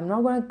realize होगा. I'm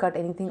not gonna cut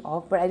anything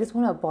off, but I just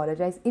want to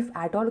apologize if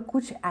at all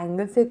कुछ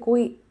angle से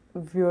कोई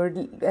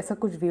weird, ऐसा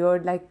कुछ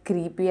weird like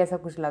creepy ऐसा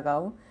कुछ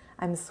लगाओ.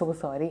 I'm so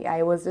sorry.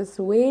 I was just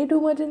way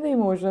too much in the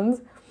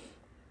emotions.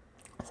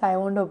 So I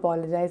want to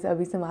apologize.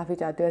 अभी से माफ़ी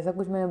चाहती हूँ. ऐसा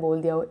कुछ मैंने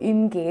बोल दिया हो.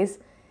 In case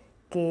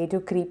कि जो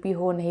creepy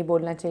हो नहीं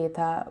बोलना चाहिए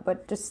था,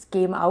 but just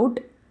came out.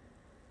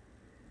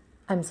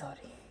 I'm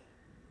sorry.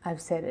 I've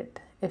said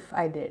it. If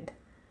I did.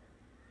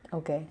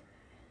 Okay.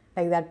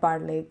 Like that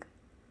part, like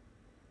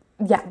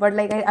yeah. But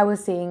like I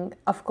was saying,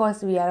 of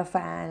course we are a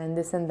fan and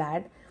this and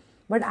that.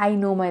 But I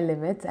know my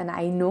limits and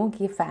I know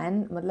कि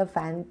fan मतलब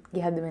fan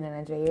की हद में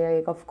रहना चाहिए.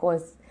 Like of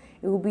course.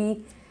 It would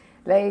be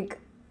like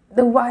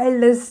the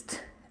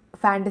wildest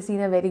fantasy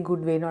in a very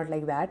good way, not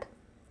like that,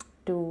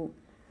 to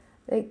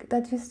like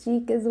touch his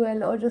cheek as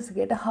well or just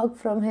get a hug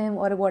from him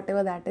or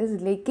whatever that is.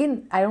 लेकिन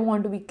I don't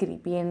want to be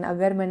creepy and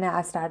अगर मैंने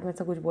आज start में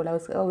ऐसा कुछ बोला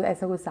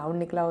ऐसा कुछ sound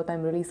निकला होता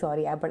I'm really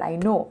sorry, but I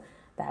know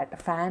that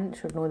a fan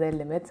should know their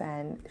limits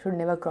and should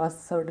never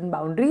cross certain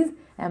boundaries.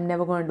 I'm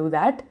never going to do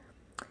that.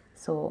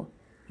 So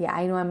yeah,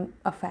 I know I'm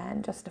a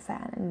fan, just a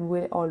fan, and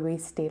will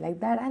always stay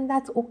like that, and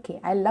that's okay.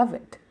 I love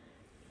it.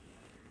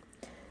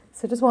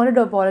 So just wanted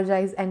to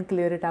apologize and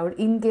clear it out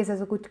in case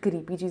ऐसा कुछ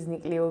creepy चीज़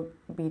निकली हो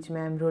बीच में.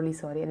 I'm really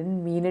sorry. I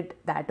didn't mean it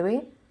that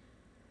way.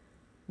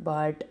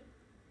 But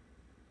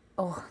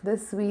oh,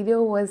 this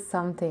video was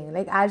something.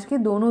 Like आज के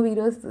दोनों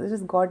videos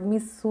just got me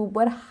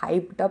super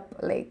hyped up.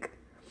 Like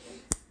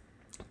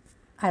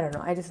I don't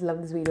know. I just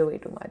love this video way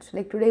too much.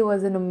 Like today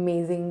was an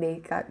amazing day.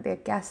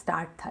 क्या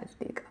start था आज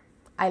day का.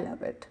 I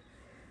love it.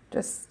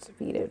 Just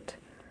read it.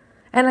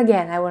 And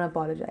again, I want to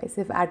apologize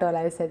if at all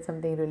I said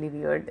something really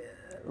weird,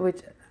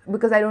 which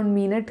because I don't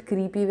mean it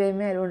creepy way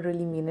में, I don't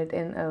really mean it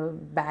in a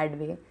bad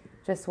way.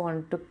 Just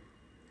want to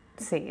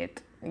say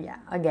it, yeah,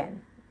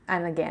 again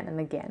and again and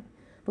again,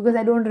 because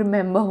I don't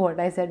remember what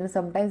I said, and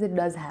sometimes it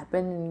does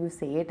happen and you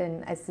say it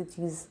and ऐसी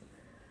चीज़,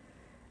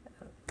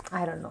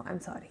 I don't know. I'm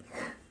sorry.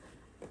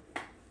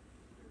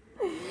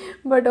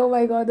 But oh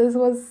my god, this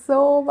was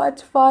so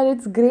much fun.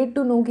 It's great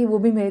to know कि वो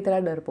भी मेरी तरह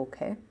डरपोक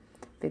है.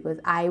 Because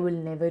I will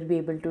never be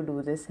able to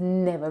do this.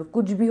 Never.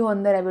 कुछ भी हो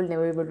अंदर, I will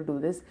never be able to do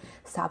this.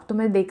 सांप तो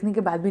मैं देखने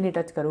के बाद भी नहीं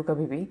टच करूँ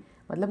कभी भी.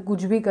 मतलब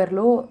कुछ भी कर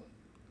लो.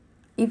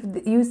 If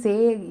you say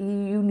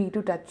you need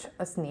to touch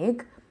a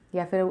snake,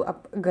 या फिर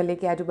आप गले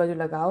के आजू बाजू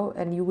लगाओ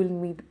and you will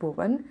meet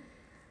Bhuvan.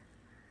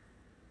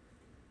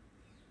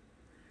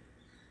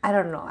 I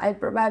don't know. I'll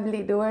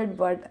probably do it,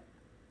 but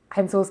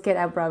I'm so scared.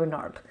 I'm probably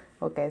not.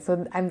 Okay,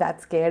 so I'm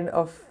that scared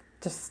of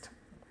just.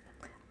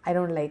 I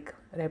don't like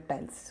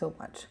reptiles so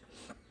much.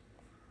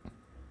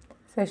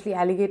 Especially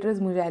alligators.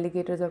 मुझे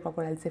alligators और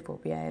crocodiles से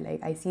phobia है.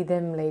 Like I see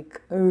them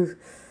like, ugh,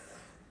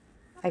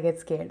 I get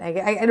scared.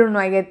 I don't know.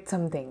 I get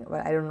something,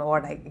 but I don't know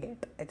what I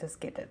get. I just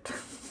get it.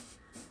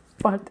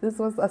 But this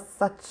was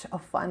such a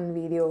fun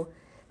video,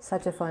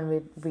 such a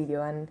fun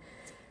video, and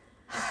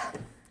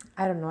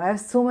I don't know. I have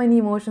so many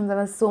emotions. I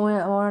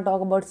want to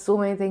talk about so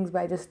many things,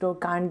 but I just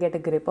can't get a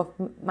grip of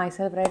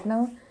myself right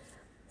now.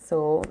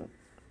 So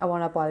I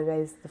want to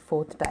apologize the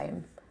 4th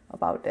time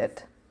about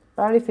it.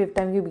 Probably 5th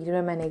time के बीच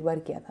में मैंने एक बार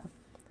किया था.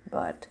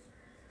 But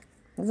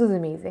this was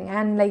amazing,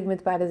 and like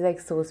Mythpat is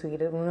like so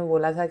sweet. उन्होंने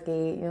बोला था कि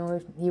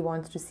he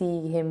wants to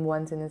see him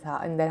once in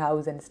their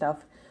house and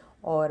stuff,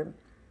 or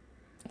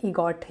he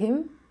got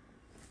him.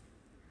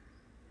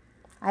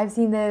 I've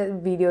seen their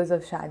videos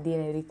of शादी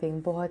and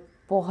everything.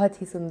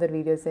 बहुत ही सुंदर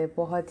videos है,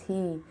 बहुत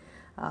ही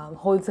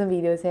wholesome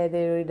videos है.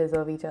 They really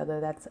deserve each other.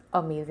 That's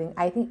amazing.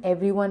 I think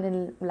everyone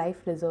in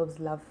life deserves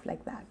love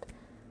like that,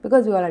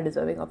 because we all are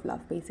deserving of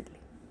love basically.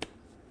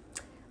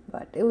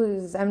 But it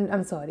was,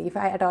 I'm sorry if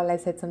at all I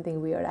said something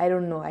weird. I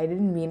don't know. I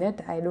didn't mean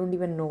it. I don't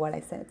even know what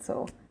I said.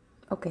 So,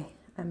 okay,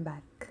 I'm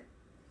back.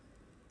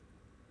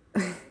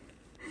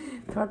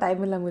 थोड़ा time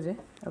मिला मुझे,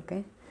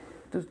 okay,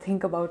 to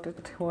think about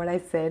it, what I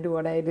said,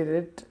 what I did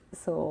it.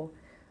 So,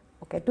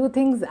 okay, 2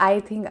 things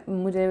I think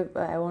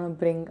I want to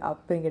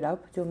bring it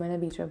up. जो मैंने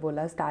बीच में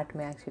बोला, start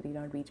में actually,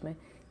 not बीच में,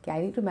 कि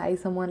I need to marry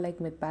someone like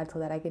Mythpat so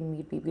that I can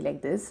meet people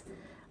like this.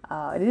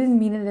 I didn't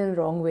mean it in a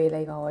wrong way,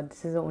 like, oh,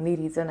 this is the only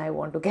reason I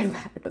want to get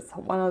married to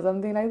someone or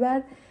something like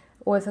that.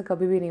 वो ऐसा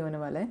कभी भी नहीं होने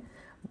वाला है.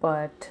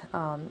 But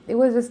it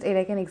was just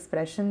like an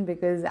expression,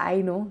 because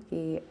I know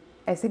कि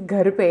ऐसे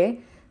घर पे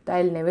तो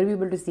I'll never be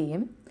able to see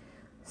him.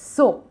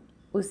 So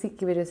उसी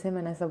की वजह से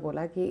मैंने ऐसा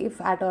बोला कि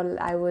if at all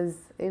I was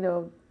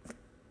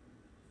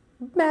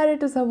married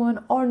to someone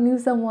or knew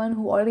someone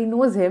who already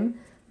knows him,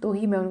 तो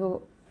ही मैं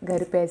उनको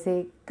घर पे ऐसे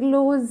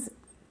close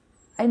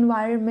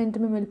environment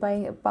में मिल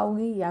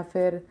पाऊँगी, या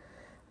फिर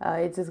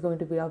it's just going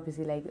to be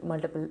obviously like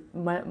multiple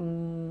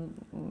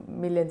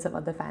millions of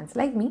other fans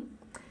like me,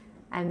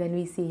 and then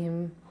we see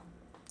him,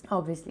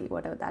 obviously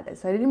whatever that is.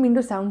 So I didn't mean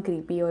to sound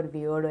creepy or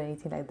weird or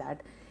anything like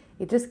that.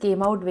 It just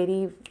came out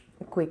very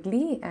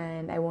quickly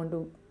and I want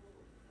to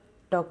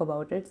talk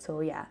about it. So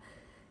yeah,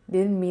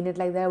 didn't mean it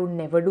like that. I would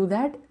never do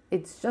that.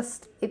 It's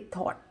just a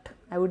thought.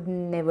 I would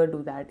never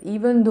do that.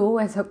 Even though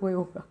ऐसा कोई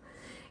होगा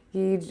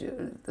कि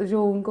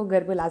जो उनको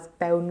घर पे ला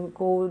सकता है,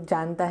 उनको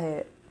जानता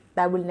है,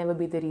 that will never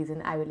be the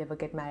reason I will ever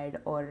get married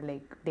or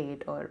like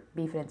date or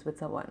be friends with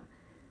someone.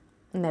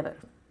 Never.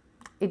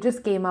 It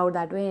just came out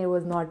that way and it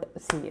was not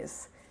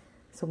serious.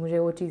 So मुझे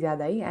वो चीज़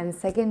याद आई. And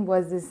second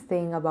was this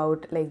thing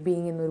about like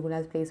being in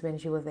Nurgula's place when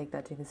she was like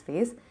touching his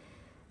face.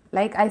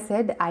 Like I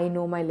said, I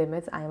know my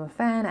limits. I am a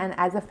fan, and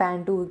as a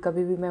fan too,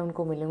 कभी भी मैं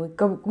उनको मिलूँगी,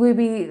 कोई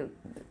भी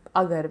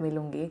अगर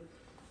मिलूँगी,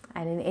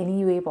 and in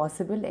any way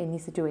possible, any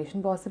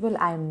situation possible,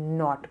 I am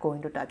not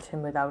going to touch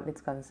him without his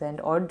consent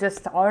or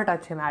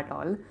touch him at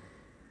all.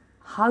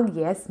 Hug,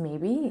 yes,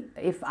 maybe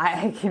if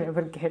I can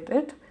ever get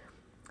it,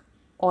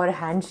 or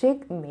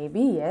handshake,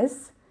 maybe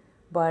yes,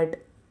 but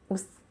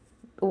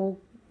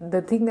the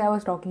thing that I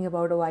was talking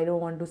about, I don't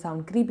want to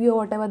sound creepy or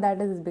whatever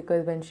that is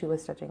because when she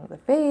was touching the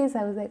face,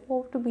 I was like,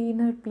 oh, to be in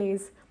her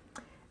place.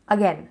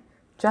 Again,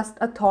 just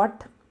a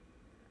thought,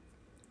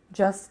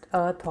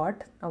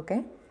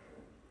 okay?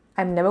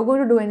 I'm never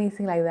going to do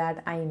anything like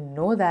that. I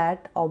know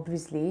that,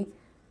 obviously.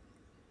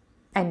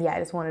 And yeah, I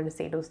just wanted to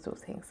say those two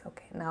things.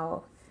 Okay,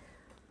 now,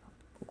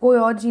 कोई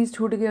और चीज़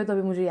छूट गई हो तो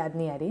अभी मुझे याद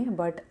नहीं आ रही,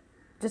 but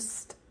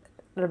just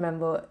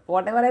remember,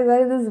 whatever I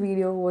said in this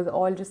video was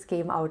all just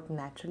came out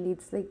naturally.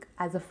 It's like,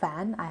 as a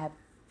fan, I have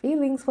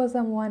feelings for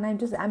someone.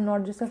 I'm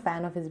not just a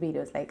fan of his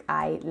videos. Like,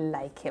 I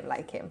like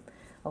him.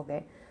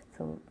 Okay,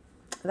 so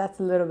that's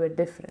a little bit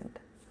different.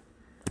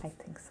 I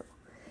think so.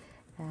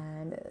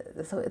 And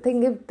so I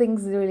think if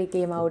things really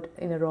came out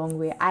in a wrong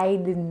way, I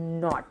did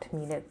not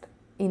mean it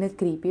in a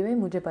creepy way.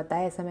 मुझे पता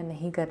है ऐसा मैं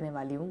नहीं करने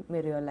वाली हूँ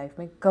मेरे रियल लाइफ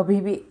में कभी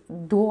भी,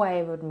 though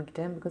I would meet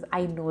him, because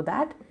I know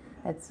that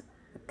that's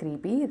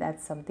creepy.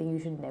 That's something you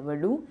should never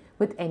do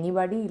with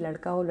anybody,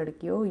 लड़का हो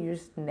लड़की हो. You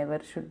just never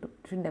should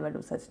never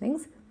do such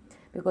things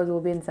because वो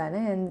भी इंसान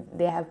है and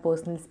they have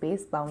personal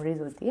space, boundaries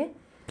होती है.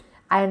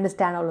 I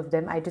understand all of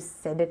them. I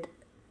just said it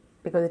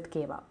because it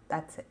came out.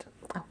 That's it.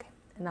 Okay.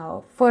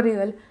 Now for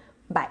real,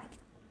 bye.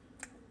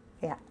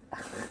 Yeah.